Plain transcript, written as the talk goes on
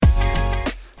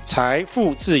财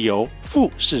富自由，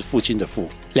富是父亲的富。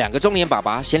两个中年爸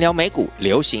爸闲聊美股、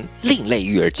流行、另类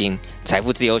育儿经，财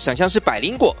富自由想象是百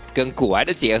灵果跟股癌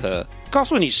的结合。告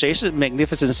诉你谁是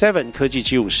Magnificent Seven 科技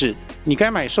754，你该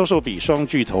买瘦瘦比双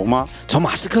巨头吗？从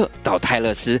马斯克到泰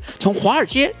勒斯，从华尔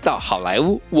街到好莱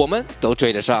坞，我们都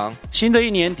追得上。新的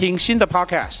一年听新的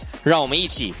Podcast， 让我们一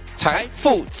起财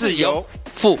富自由，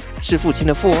富是父亲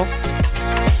的富哦。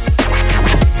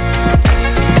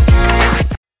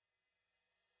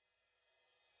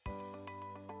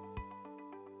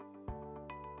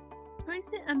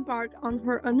Tracy embarked on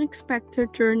her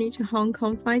unexpected journey to Hong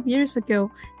Kong 5 years ago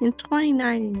in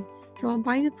 2019, drawn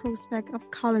by the prospect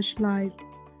of college life.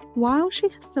 While she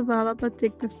has developed a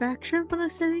deep affection for the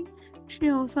city, she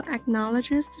also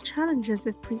acknowledges the challenges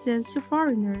it presents to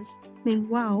foreigners.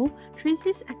 Meanwhile,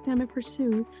 Tracy's academic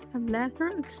pursuits have led her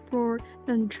to explore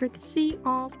the intricacy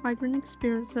of migrant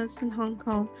experiences in Hong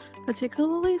Kong,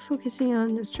 particularly focusing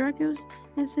on the struggles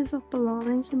and sense of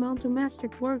belonging among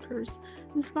domestic workers.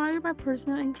 Inspired by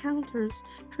personal encounters,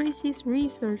 Tracy's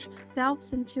research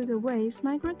delves into the ways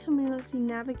migrant communities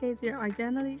navigate their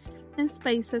identities and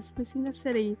spaces within the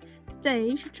city.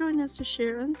 Today, she joins us to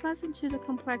share insights into the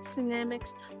complex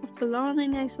dynamics of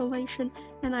belonging, isolation,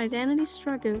 and identity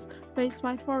struggles faced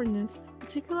by foreigners,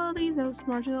 particularly those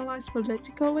marginalized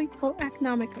politically or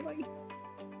economically.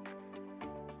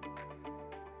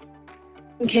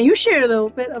 Can you share a little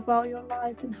bit about your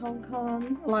life in Hong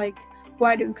Kong? Like,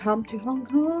 why do you come to Hong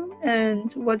Kong,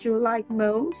 and what you like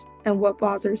most, and what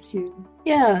bothers you?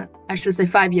 Yeah, I should say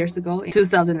 5 years ago, in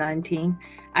 2019,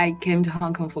 I came to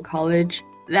Hong Kong for college.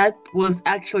 That was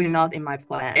actually not in my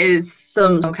plan. It's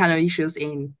some kind of issues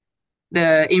in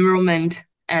the enrollment,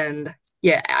 and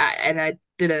yeah, I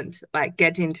didn't like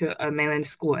get into a mainland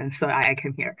school, and so I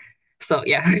came here. So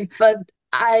yeah, but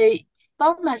I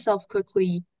found myself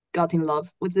quickly got in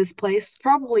love with this place.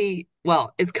 Probably,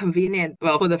 well, it's convenient.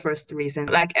 Well, for the first reason,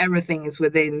 like everything is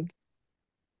within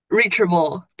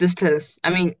reachable distance.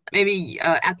 I mean, maybe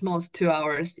at most 2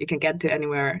 hours you can get to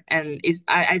anywhere. And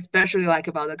I especially like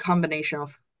about the combination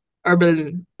of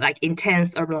urban, like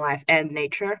intense urban life and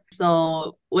nature.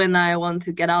 So when I want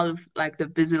to get out of like the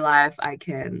busy life, I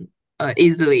can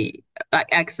easily like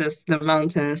access the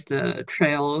mountains, the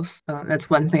trails. That's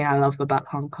one thing I love about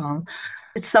Hong Kong.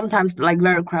 It's sometimes like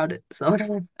very crowded, so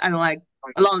I don't like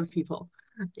a lot of people.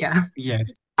 Yeah.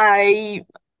 Yes. I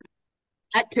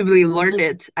actively learned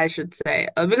it, I should say,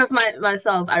 because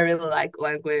myself, I really like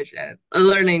language and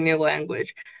learning new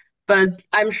language. But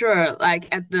I'm sure, like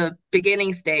at the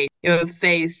beginning stage, you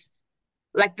face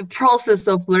like the process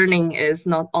of learning is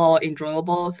not all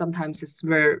enjoyable. Sometimes it's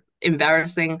very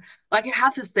embarrassing. Like you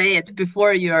have to say it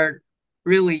before you're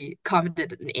really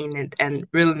confident in it and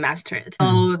really master it.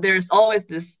 So there's always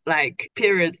this like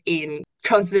period in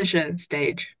transition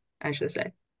stage, I should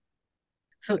say.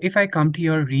 So if I come to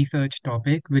your research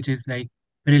topic, which is like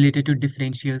related to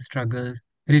differential struggles,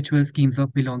 ritual schemes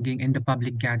of belonging in the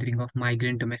public gathering of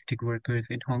migrant domestic workers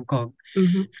in Hong Kong.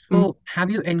 So have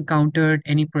you encountered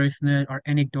any personal or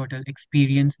anecdotal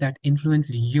experience that influenced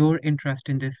your interest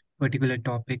in this particular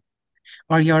topic?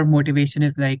 Or your motivation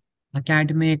is like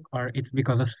academic, or it's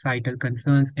because of societal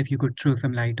concerns? If you could throw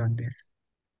some light on this.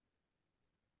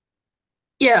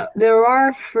 Yeah, there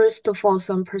are, first of all,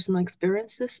 some personal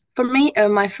experiences. For me,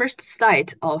 my first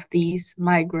sight of these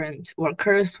migrant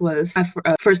workers was my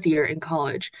first year in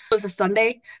college. It was a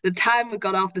Sunday. The time we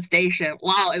got off the station,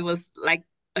 wow, it was like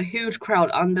a huge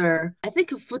crowd under, I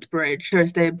think, a footbridge.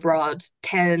 They brought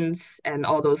tents and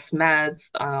all those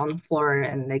mats on the floor,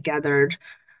 and they gathered.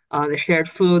 They shared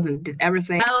food and did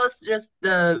everything. I was just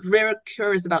very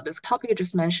curious about this topic you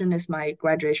just mentioned is my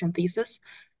graduation thesis.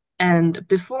 And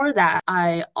before that,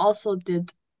 I also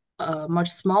did a much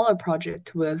smaller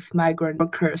project with migrant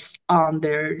workers on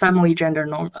their family gender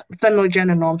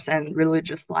norms and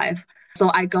religious life.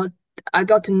 So I got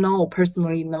to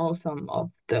personally know some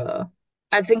of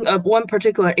I think one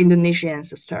particular Indonesian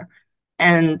sister,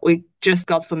 and we just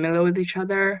got familiar with each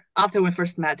other after we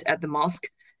first met at the mosque.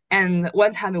 And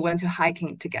one time we went to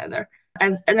hiking together.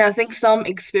 And I think some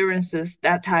experiences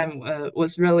that time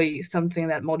was really something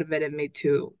that motivated me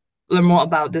to learn more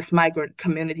about this migrant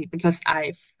community, because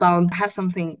I found I had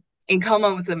something in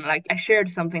common with them, like I shared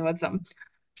something with them.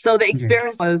 So the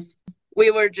experience was,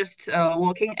 we were just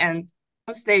walking, and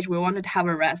on stage we wanted to have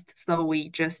a rest, so we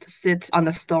just sit on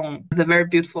the stone with a very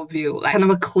beautiful view, like kind of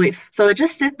a cliff. So we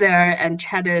just sit there and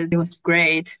chatted. It was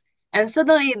great. And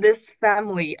suddenly this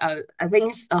family, I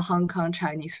think it's a Hong Kong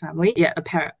Chinese family, yeah,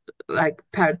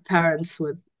 parents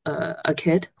with a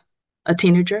kid, a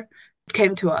teenager,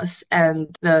 came to us,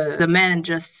 and the man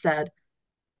just said,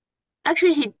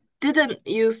 actually didn't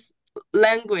use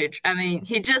language. I mean,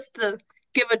 he just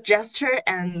gave a gesture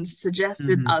and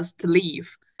suggested Mm-hmm. us to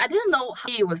leave. I didn't know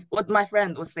what my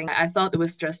friend was saying. I thought it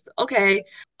was just okay,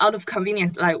 out of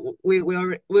convenience. Like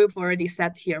we've already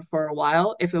sat here for a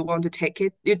while. If you want to take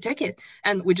it, you take it,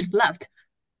 and we just left.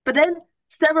 But then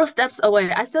several steps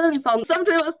away, I suddenly found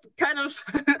something was kind of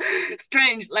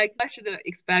strange. Like I should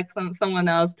expect someone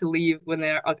else to leave when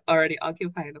they're already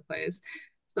occupying the place.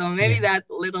 So maybe Yes. that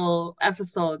little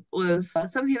episode was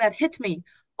something that hit me.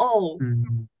 Oh,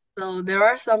 Mm-hmm. so there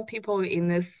are some people in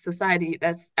this society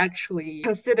that's actually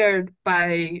considered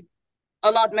by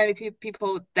many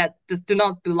people that just do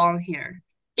not belong here,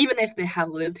 even if they have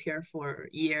lived here for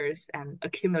years and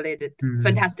accumulated Mm-hmm.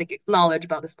 fantastic knowledge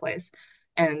about this place,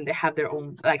 and they have their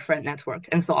own like friend network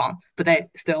and so on, but they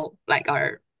still like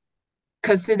are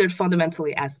considered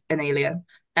fundamentally as an alien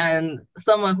and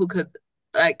someone who could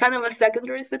like kind of a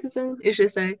secondary citizen, you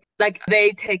should say. Like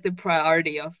they take the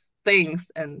priority of things,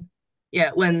 and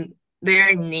yeah, when they're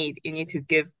in need, you need to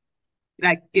give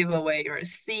away your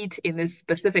seat in this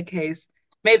specific case.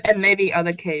 Maybe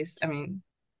other case. I mean,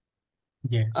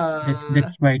 Yes.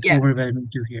 That's quite yeah, overwhelming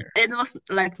to hear. it was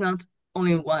like not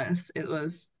only once. It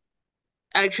was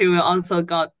actually we also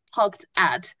got talked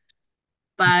at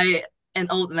by an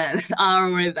old man on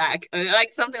our way back,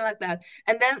 like something like that.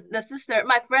 And then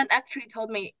my friend actually told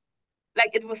me,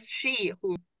 like it was she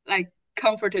who like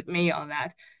comforted me on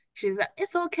that. She's like,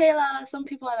 it's okay lah. Some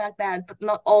people are like that, but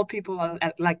not all people are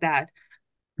like that.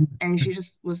 And she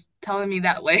just was telling me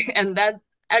that way, and that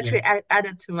actually Yes.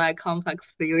 added to my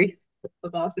complex feeling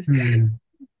about this. Mm-hmm.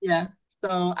 Yeah.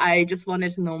 So I just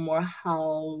wanted to know more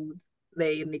how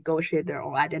they negotiate their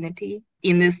own identity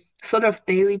in this sort of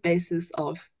daily basis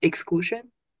of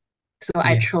exclusion. So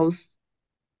I Yes. chose,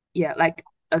 yeah, like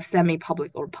a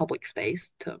semi-public or public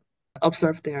space to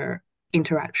observe their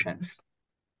interactions.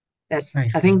 That's, I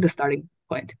I think, see. the starting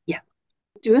point. Yeah.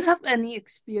 Do you have any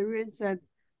experience that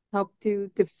help to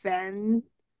defend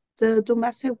the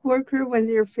domestic worker when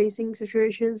they're facing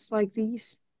situations like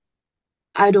these?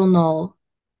 I don't know.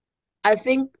 I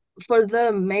think for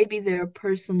them, maybe their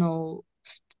personal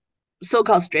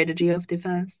so-called strategy of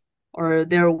defense or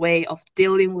their way of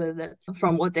dealing with it,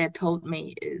 from what they told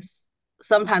me, is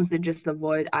sometimes they just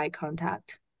avoid eye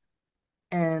contact,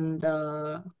 and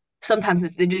sometimes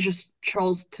they just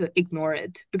chose to ignore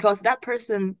it because that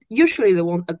person usually they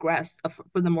won't aggress.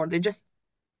 Furthermore, they just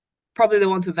probably they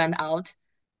want to vent out.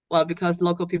 Well, because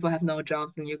local people have no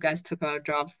jobs and you guys took our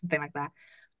jobs, something like that.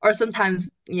 Or sometimes,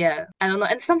 yeah, I don't know.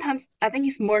 And sometimes I think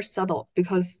it's more subtle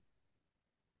because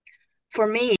for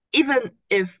me, even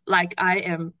if like I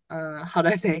am, how do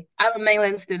I say, I'm a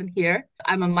mainland student here.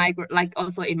 I'm a migrant, like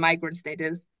also in migrant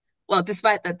status. Well,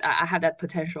 despite that, I have that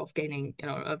potential of gaining,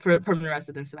 a permanent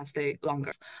residence if I stay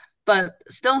longer. But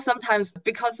still, sometimes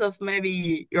because of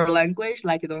maybe your language,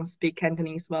 like you don't speak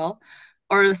Cantonese well,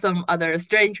 or some other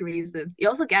strange reasons, you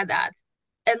also get that.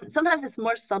 And sometimes it's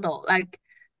more subtle, like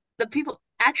the people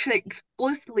actually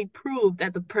explicitly prove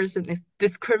that the person is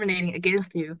discriminating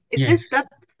against you. It's just Yes. that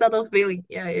subtle feeling.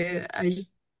 Yeah, yeah. I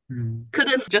just Mm.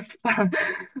 couldn't just find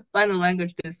the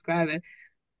language to describe it.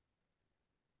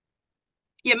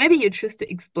 Yeah, maybe you choose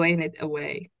to explain it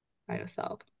away by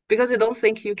yourself because you don't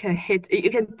think you can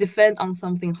defend on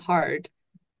something hard.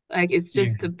 Like it's Yeah.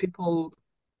 just the people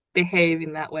behave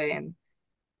in that way and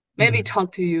maybe Mm.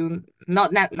 talk to you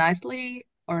not that nicely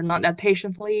or not that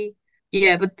patiently.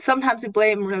 Yeah, but sometimes you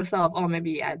blame yourself. Oh,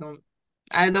 maybe I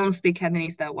don't speak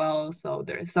Cantonese that well, so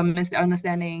there's some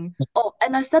misunderstanding. Oh,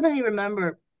 and I suddenly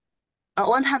remember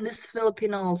one time this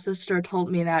Filipino sister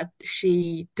told me that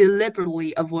she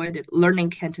deliberately avoided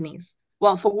learning Cantonese.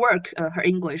 Well, for work, her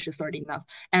English is already enough,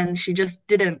 and she just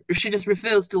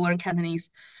refused to learn Cantonese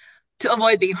to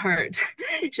avoid being hurt.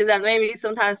 She said maybe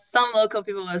sometimes some local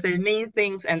people will say mean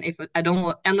things, and if I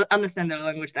don't understand their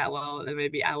language that well, then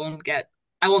maybe I won't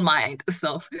mind.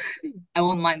 So I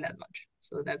won't mind that much.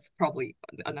 So that's probably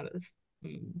another,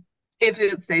 mm, if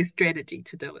it's a strategy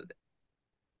to deal with it.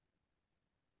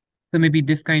 So maybe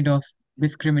this kind of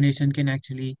discrimination can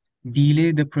actually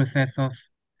delay the process of,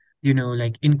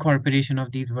 like incorporation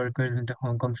of these workers into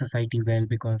Hong Kong society well,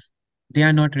 because they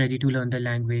are not ready to learn the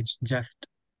language just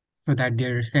so that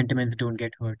their sentiments don't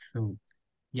get hurt. So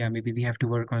yeah, maybe we have to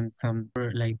work on some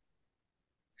like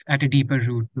at a deeper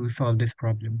root to solve this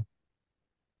problem.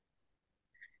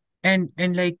 And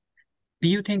like, do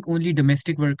you think only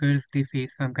domestic workers they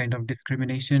face some kind of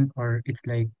discrimination, or it's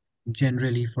like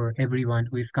generally for everyone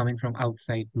who is coming from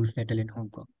outside to settle in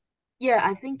Hong Kong? Yeah,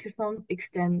 I think to some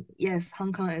extent, yes,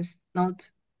 Hong Kong is not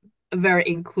a very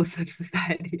inclusive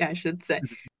society, I should say.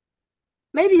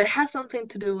 Maybe it has something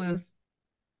to do with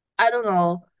I don't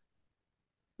know,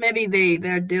 maybe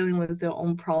they're dealing with their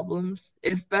own problems,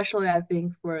 especially I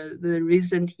think for the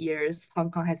recent years,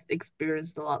 Hong Kong has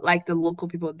experienced a lot. Like the local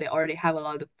people, they already have a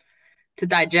lot to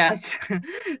digest,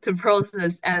 to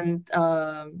process, and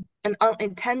an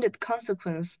unintended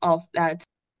consequence of that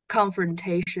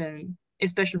confrontation,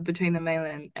 especially between the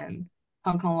mainland and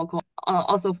Hong Kong local.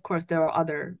 Also, of course, there are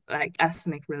other like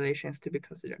ethnic relations to be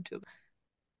considered too.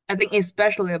 I think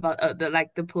especially about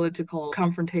the political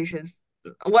confrontations,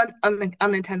 one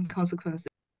unintended consequence,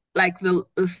 like the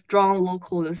strong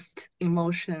localist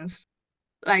emotions,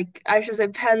 like I should say,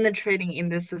 penetrating in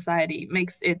this society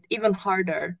makes it even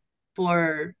harder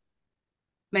for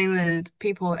mainland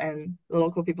people and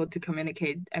local people to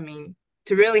communicate. I mean,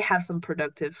 to really have some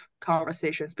productive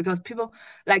conversations, because people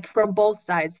like from both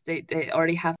sides, they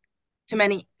already have too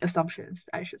many assumptions,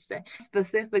 I should say.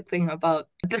 Specific thing about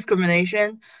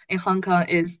discrimination in Hong Kong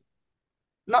is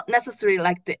not necessarily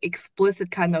like the explicit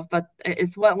kind of, but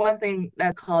it's one thing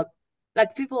that called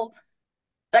like people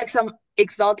like some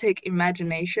exotic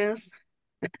imaginations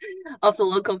of the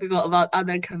local people about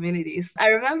other communities. I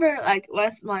remember like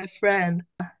once my friend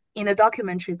in a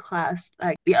documentary class,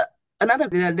 like another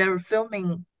video, they were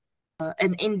filming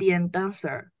an Indian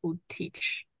dancer who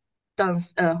teach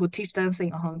dancing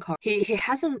in Hong Kong. He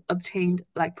hasn't obtained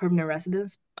like permanent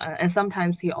residence, and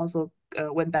sometimes he also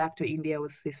went back to India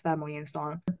with his family and so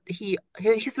on. He's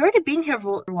already been here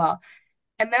for a while,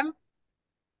 and then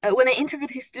when I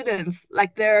interviewed his students,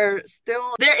 like their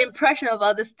impression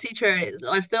about this teacher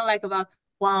are still like about,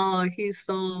 wow, he's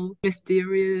so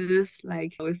mysterious.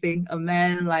 Like we think a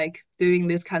man like doing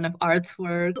this kind of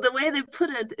artwork. The way they put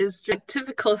it is like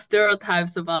typical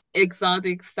stereotypes about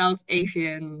exotic South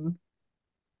Asian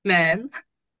men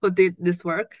who did this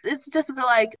work. It's just a bit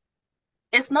like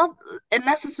it's not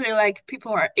necessarily like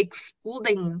people are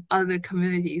excluding other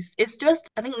communities. It's just,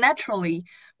 I think naturally,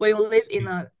 when you live in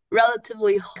a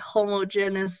relatively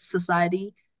homogeneous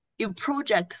society, you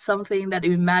project something that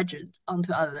you imagined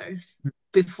onto others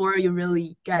before you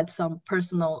really get some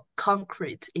personal,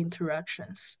 concrete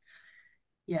interactions.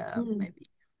 Yeah, maybe.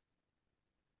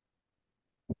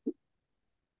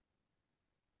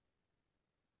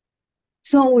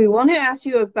 So we want to ask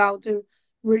you about the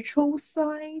ritual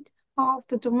side of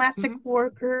the domestic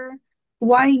worker,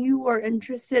 why you are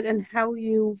interested and how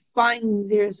you find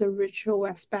there's a ritual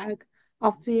aspect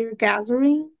of their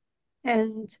gathering,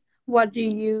 and what do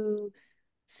you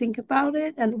think about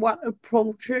it, and what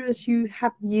approaches you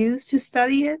have used to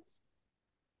study it.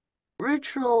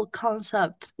 Ritual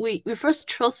concept, we first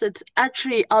chose it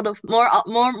actually out of more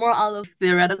out of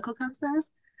theoretical concerns.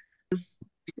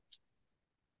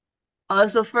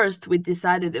 So first, we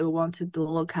decided we wanted to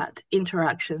look at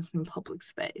interactions in public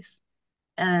space.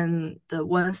 And the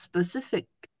one specific,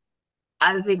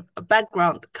 I think,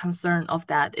 background concern of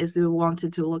that is we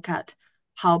wanted to look at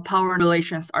how power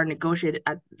relations are negotiated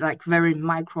at like very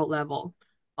micro level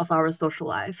of our social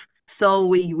life. So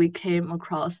we came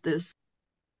across this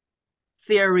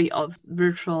theory of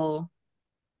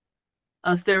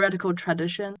a theoretical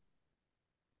tradition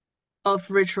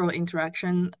of ritual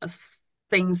interaction,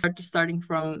 things starting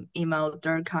from Emil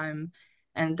Durkheim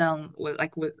and down with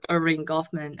Erving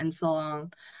Goffman and so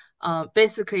on.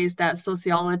 Basically, is that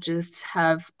sociologists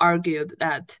have argued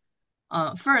that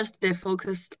first they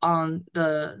focused on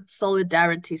the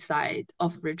solidarity side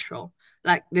of ritual,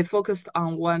 like they focused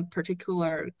on one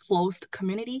particular closed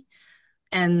community,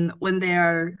 and when they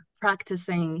are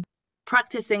practicing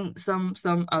some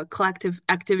collective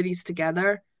activities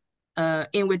together,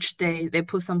 in which they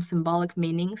put some symbolic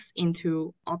meanings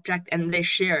into object and they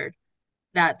shared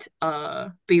that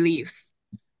beliefs.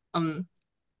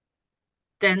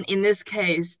 Then in this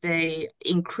case, they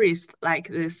increased like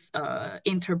this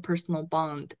interpersonal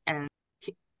bond, and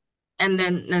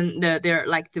then they're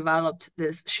like developed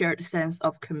this shared sense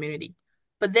of community.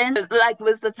 But then, like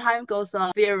with the time goes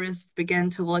on, theorists began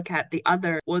to look at the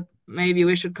other, what maybe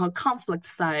we should call conflict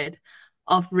side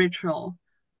of ritual,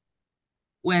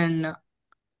 when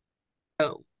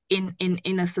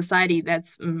in a society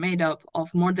that's made up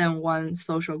of more than one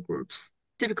social groups,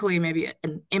 typically maybe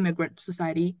an immigrant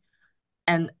society,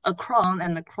 and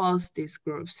across these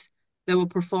groups, they will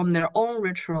perform their own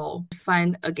ritual to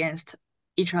fight against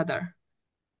each other.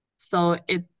 So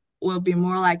it will be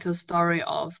more like a story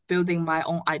of building my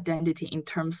own identity in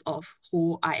terms of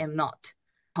who I am not,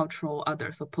 cultural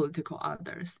others or political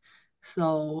others.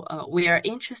 So we are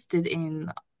interested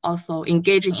in also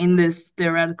engaging in this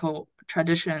theoretical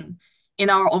tradition in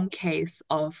our own case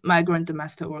of migrant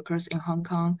domestic workers in Hong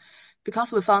Kong,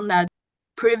 because we found that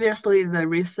previously the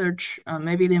research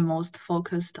maybe the most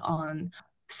focused on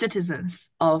citizens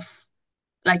of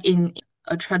like in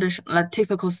a traditional, like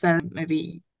typical sense,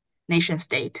 maybe nation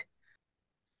state.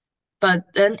 But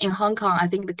then in Hong Kong, I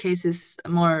think the case is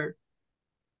more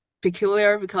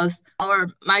peculiar because our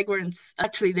migrants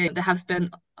actually they have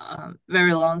spent a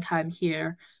very long time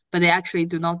here, but they actually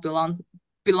do not belong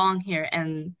here.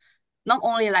 And not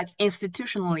only like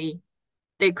institutionally,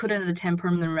 they couldn't attend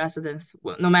permanent residence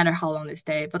no matter how long they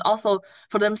stay, but also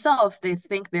for themselves, they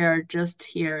think they're just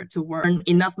here to earn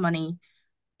enough money,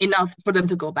 enough for them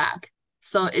to go back.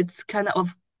 So it's kind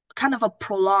of a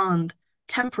prolonged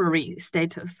temporary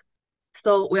status.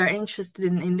 So we are interested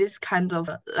in this kind of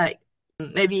like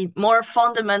maybe more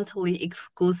fundamentally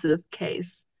exclusive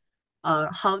case.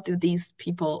 How do these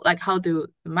people, like how do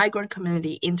the migrant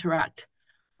community interact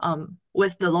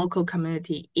with the local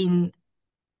community in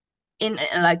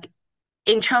like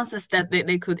in chances that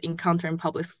they could encounter in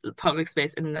public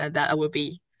space, and that would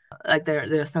be like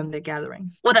their Sunday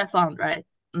gatherings. What I found, right?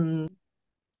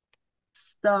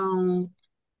 So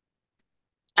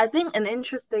I think an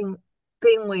interesting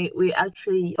thing we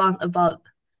actually found about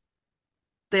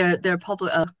their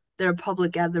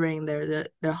public gathering, their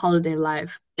holiday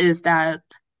life is that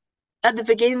at the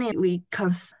beginning we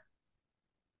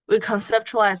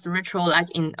conceptualize the ritual like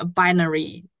in a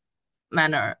binary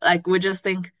manner. Like we just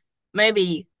think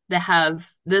maybe they have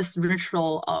this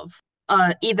ritual of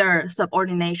either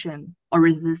subordination or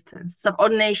resistance.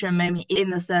 Subordination maybe in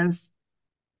the sense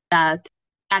that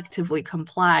actively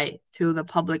comply to the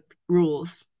public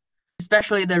rules,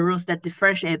 especially the rules that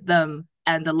differentiate them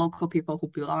and the local people who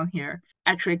belong here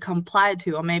actually comply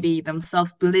to or maybe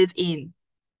themselves believe in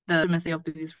the legitimacy of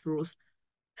these rules.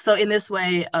 So in this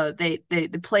way, they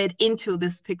played into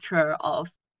this picture of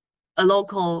a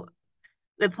local.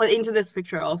 They played into this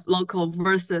picture of local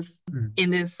versus in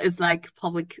this is like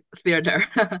public theater.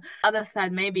 Other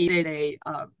side, maybe they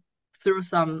through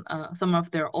some of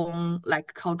their own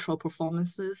like cultural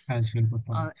performances.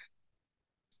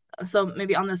 So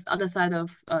maybe on this other side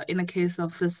of in the case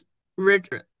of this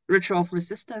ritual of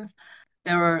resistance,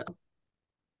 there were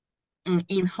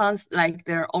enhanced like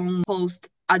their own post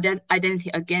identity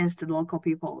against the local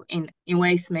people in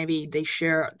ways maybe they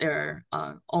share their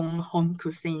own home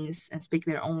cuisines and speak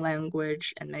their own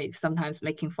language, and they sometimes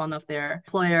making fun of their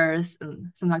employers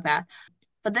and something like that.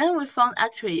 But then we found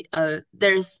actually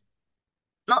there's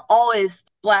not always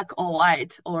black or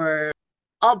white or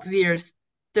obvious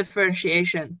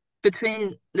differentiation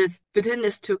between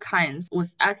these two kinds.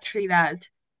 Was actually that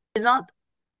did not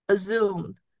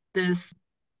assume this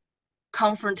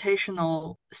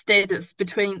confrontational status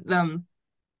between them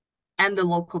and the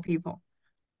local people.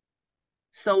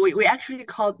 So we actually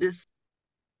call this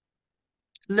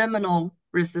liminal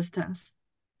resistance.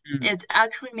 It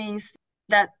actually means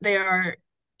that they are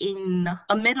in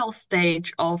a middle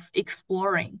stage of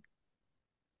exploring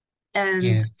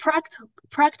and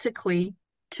practically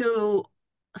to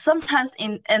sometimes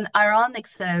in an ironic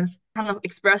sense kind of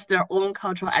express their own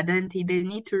cultural identity. They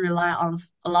need to rely on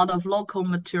a lot of local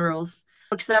materials.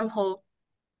 For example,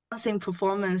 dancing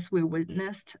performance we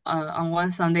witnessed on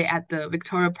one Sunday at the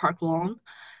Victoria Park lawn.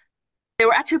 They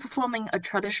were actually performing a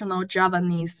traditional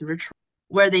Javanese ritual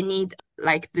where they need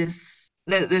like this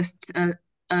kind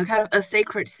of a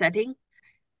sacred setting,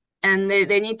 and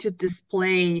they need to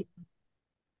display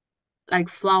like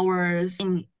flowers,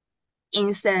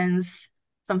 incense,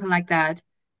 something like that.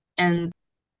 And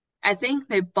I think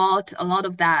they bought a lot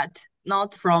of that,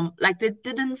 not from like they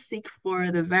didn't seek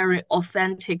for the very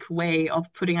authentic way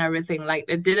of putting everything. Like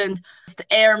they didn't just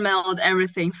air melt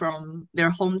everything from their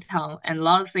hometown, and a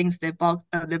lot of things they bought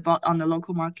on the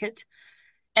local market.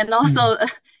 And also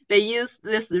they used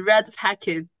this red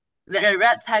package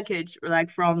like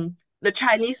from the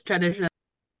Chinese tradition,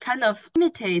 kind of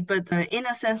imitate, but in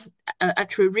a sense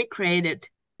actually recreated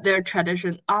their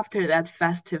tradition after that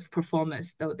festive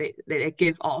performance, though they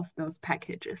give off those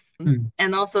packages.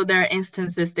 And also there are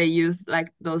instances they use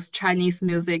like those Chinese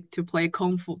music to play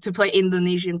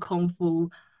Indonesian kung fu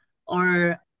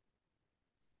or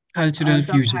cultural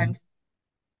fusion.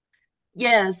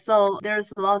 Yeah, so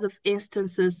there's a lot of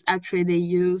instances actually they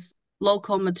use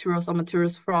local materials or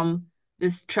materials from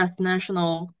this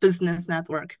transnational business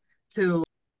network to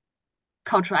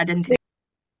cultural identity.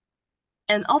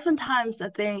 And oftentimes, I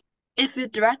think if you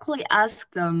directly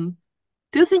ask them,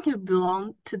 do you think you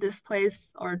belong to this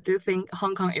place, or do you think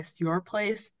Hong Kong is your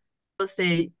place? They'll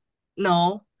say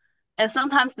no. And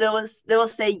sometimes they will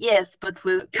say yes, but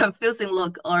with confusing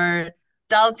look or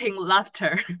doubting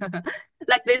laughter.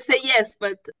 Like they say yes,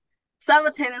 but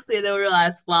simultaneously they'll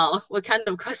realize, wow, what kind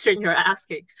of question you're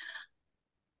asking.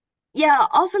 Yeah,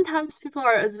 oftentimes people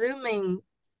are assuming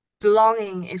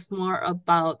belonging is more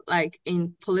about like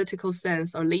in political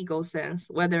sense or legal sense,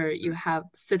 whether you have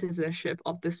citizenship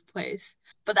of this place.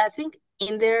 But I think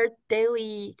in their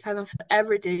daily kind of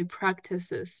everyday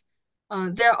practices,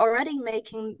 they're already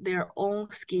making their own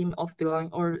scheme of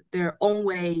belonging or their own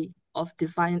way of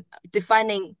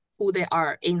defining who they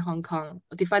are in Hong Kong,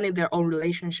 defining their own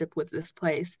relationship with this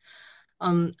place.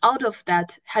 Out of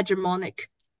that hegemonic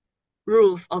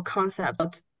rules or concepts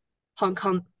of Hong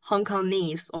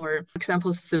Kongese, or for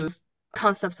example,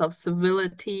 concepts of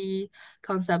civility,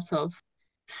 concepts of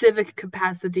civic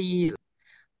capacity.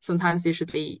 Sometimes you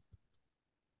should be,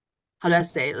 how do I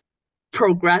say,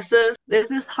 progressive. This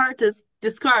is hard to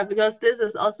describe because this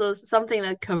is also something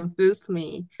that confused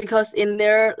me. Because in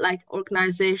their like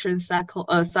organization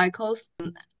cycles,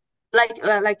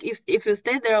 like if you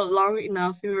stay there long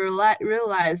enough, you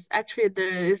realize actually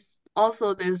there is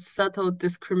also this subtle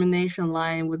discrimination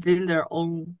line within their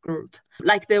own group.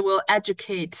 Like they will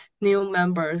educate new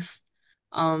members,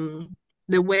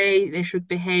 the way they should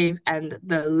behave and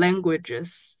the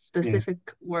languages, Yeah. specific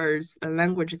words and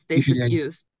languages they Maybe should like,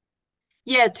 use.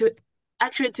 Yeah, to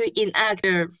actually to enact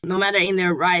their, no matter in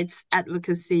their rights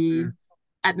advocacy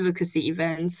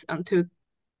events, to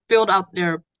build up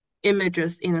their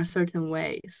images in a certain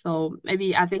way. So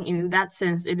maybe I think in that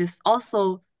sense, it is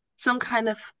also some kind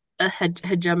of a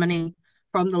hegemony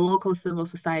from the local civil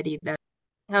society that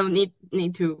need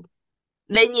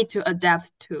to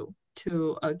adapt to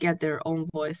get their own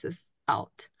voices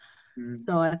out.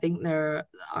 So I think there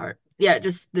are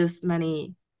just this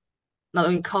many, not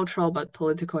only cultural but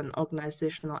political and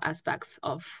organizational aspects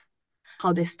of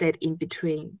how they stayed in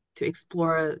between to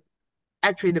explore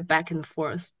actually the back and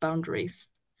forth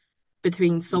boundaries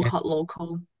between so-called yes,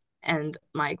 local and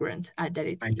migrant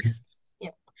identities. migrants.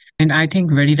 Yeah. And I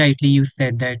think very rightly you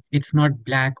said that it's not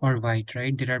black or white,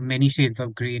 right? There are many shades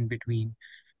of gray in between.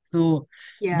 So,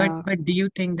 Yeah. but do you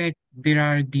think that there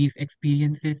are these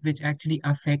experiences which actually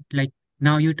affect, like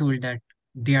now you told that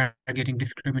they are getting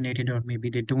discriminated or maybe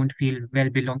they don't feel well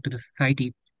belong to the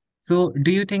society. So,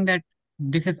 do you think that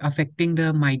this is affecting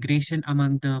the migration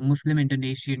among the Muslim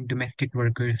Indonesian domestic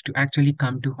workers to actually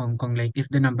come to Hong Kong? Like, is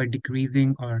the number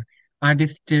decreasing or are they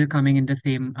still coming in the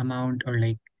same amount, or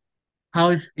like how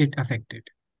is it affected?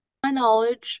 My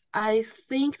knowledge, I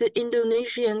think the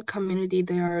Indonesian community,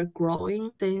 they are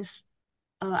growing since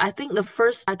I think the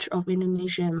first batch of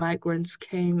Indonesian migrants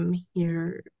came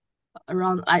here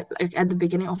around like at the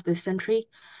beginning of this century,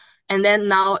 and then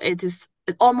now it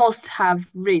almost have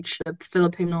reached the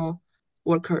Filipino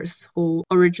workers who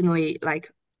originally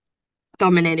like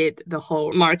dominated the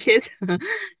whole market.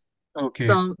 Okay.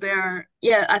 So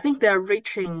I think they're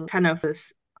reaching kind of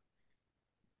this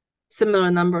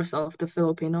similar numbers of the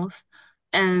Filipinos.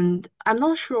 And I'm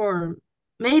not sure,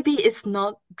 maybe it's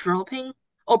not dropping,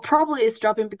 or probably it's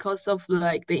dropping because of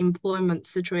like the employment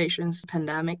situations,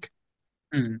 pandemic.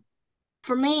 Mm.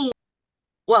 For me,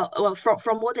 well,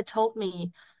 from what they told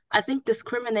me, I think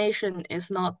discrimination is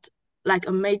not like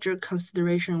a major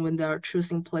consideration when they're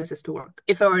choosing places to work.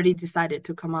 If I already decided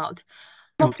to come out,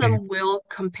 some of Okay. them will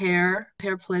compare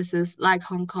places like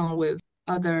Hong Kong with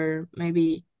other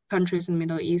maybe countries in the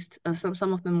Middle East.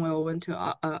 Some of them will went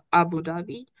to Abu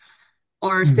Dhabi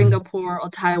or Mm. Singapore or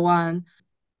Taiwan.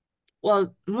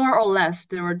 Well, more or less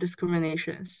there were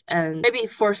discriminations, and maybe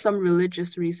for some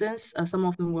religious reasons, some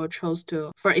of them will chose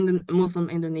to, for Muslim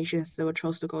Indonesians, they will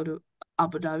chose to go to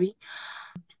Abu Dhabi.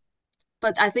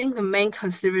 But I think the main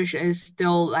consideration is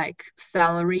still like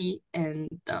salary, and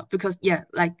because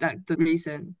like the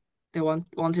reason they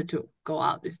wanted to go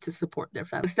out is to support their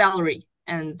family, salary,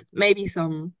 and maybe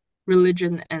some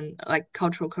religion and like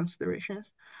cultural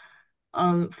considerations.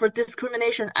 For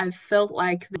discrimination, I felt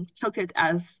like they took it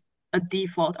as a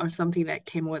default or something that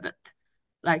came with it,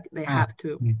 like they Ah. have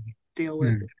to Mm. deal with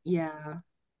Mm. it. Yeah,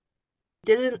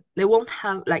 they won't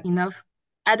have like enough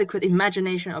adequate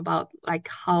imagination about like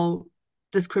how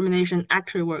discrimination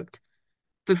actually worked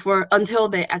until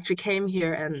they actually came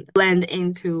here and blend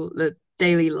into the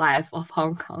daily life of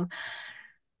Hong Kong.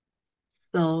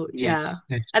 So yeah, Yes,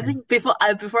 that's I true. think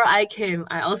before I came,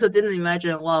 I also didn't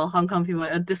imagine, well, Hong Kong people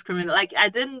are discriminated. Like I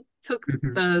didn't took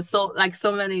Mhm.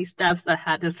 so many steps I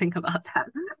had to think about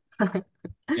that.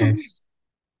 Yes.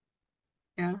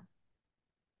 Yeah.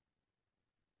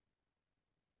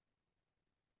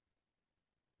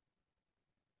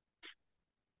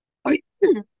 Are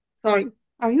you, sorry,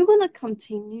 are you gonna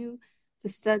continue the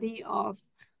study of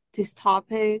this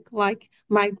topic, like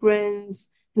migrants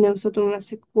and also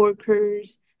domestic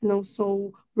workers and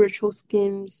also virtual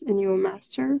schemes in your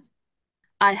master?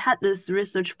 I had this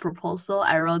research proposal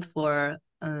I wrote for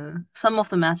some of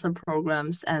the master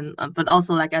programs, and but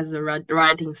also like as a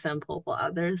writing sample for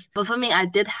others. But for me, I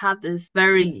did have this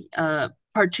very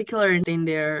particular in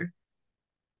their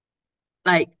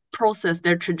like process,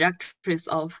 their trajectories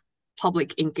of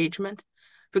public engagement.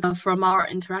 Because from our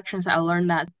interactions, I learned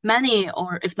that many,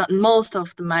 or if not most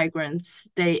of the migrants,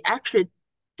 they actually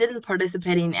didn't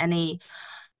participate in any,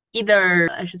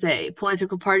 either I should say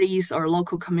political parties or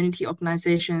local community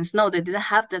organizations. No, they didn't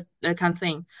have that kind of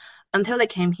thing until they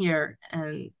came here.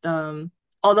 And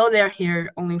although they're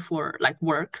here only for like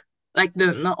work, like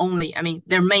not only, I mean,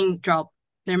 their main job,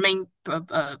 their main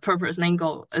purpose, main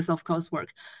goal is of course work.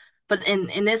 But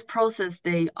in this process,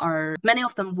 many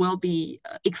of them will be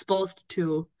exposed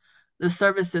to the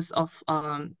services of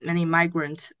many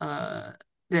migrant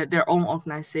their own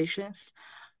organizations,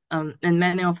 and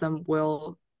many of them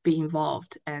will be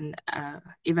involved and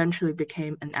eventually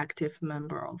became an active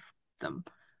member of them.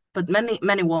 But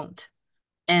many won't.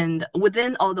 And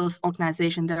within all those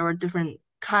organizations, there are different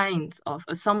kinds of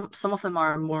some of them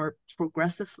are more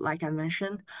progressive, like I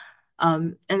mentioned.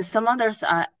 And some others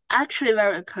are actually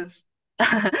very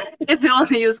if you want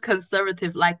to use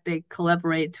conservative, like they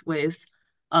collaborate with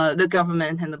the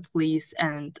government and the police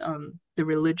and the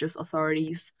religious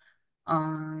authorities,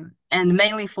 and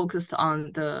mainly focused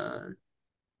on the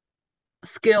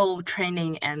skill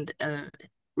training and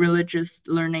religious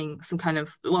learning, some kind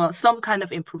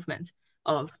of improvement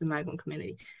of the migrant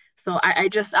community. So I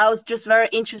was just very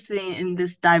interested in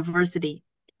this diversity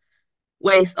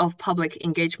ways of public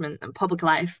engagement and public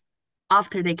life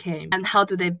after they came, and how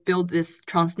do they build this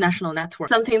transnational network,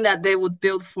 something that they would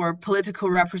build for political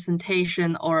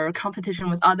representation or competition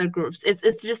with other groups.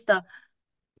 It's just a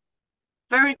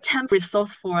very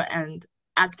resourceful and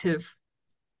active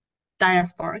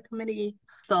diaspora committee.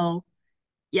 So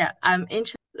yeah, I'm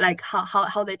interested like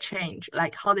how they change,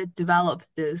 like how they develop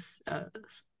this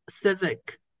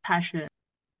civic passion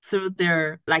through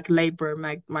their like labor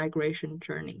migration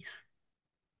journeys.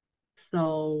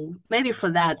 So maybe for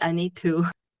that, I need to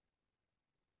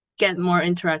get more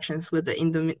interactions with the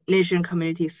Indonesian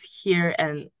communities here,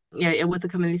 and with the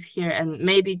communities here, and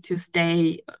maybe to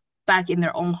stay back in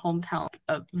their own hometown,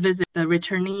 visit the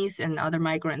returnees and other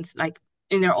migrants, like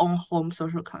in their own home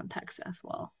social context as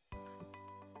well.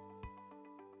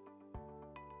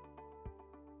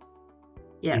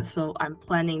 Yeah, Yes. so I'm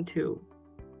planning to,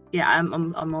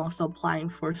 I'm also applying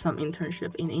for some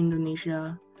internship in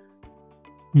Indonesia.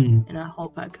 And I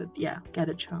hope I could, get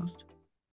a chance to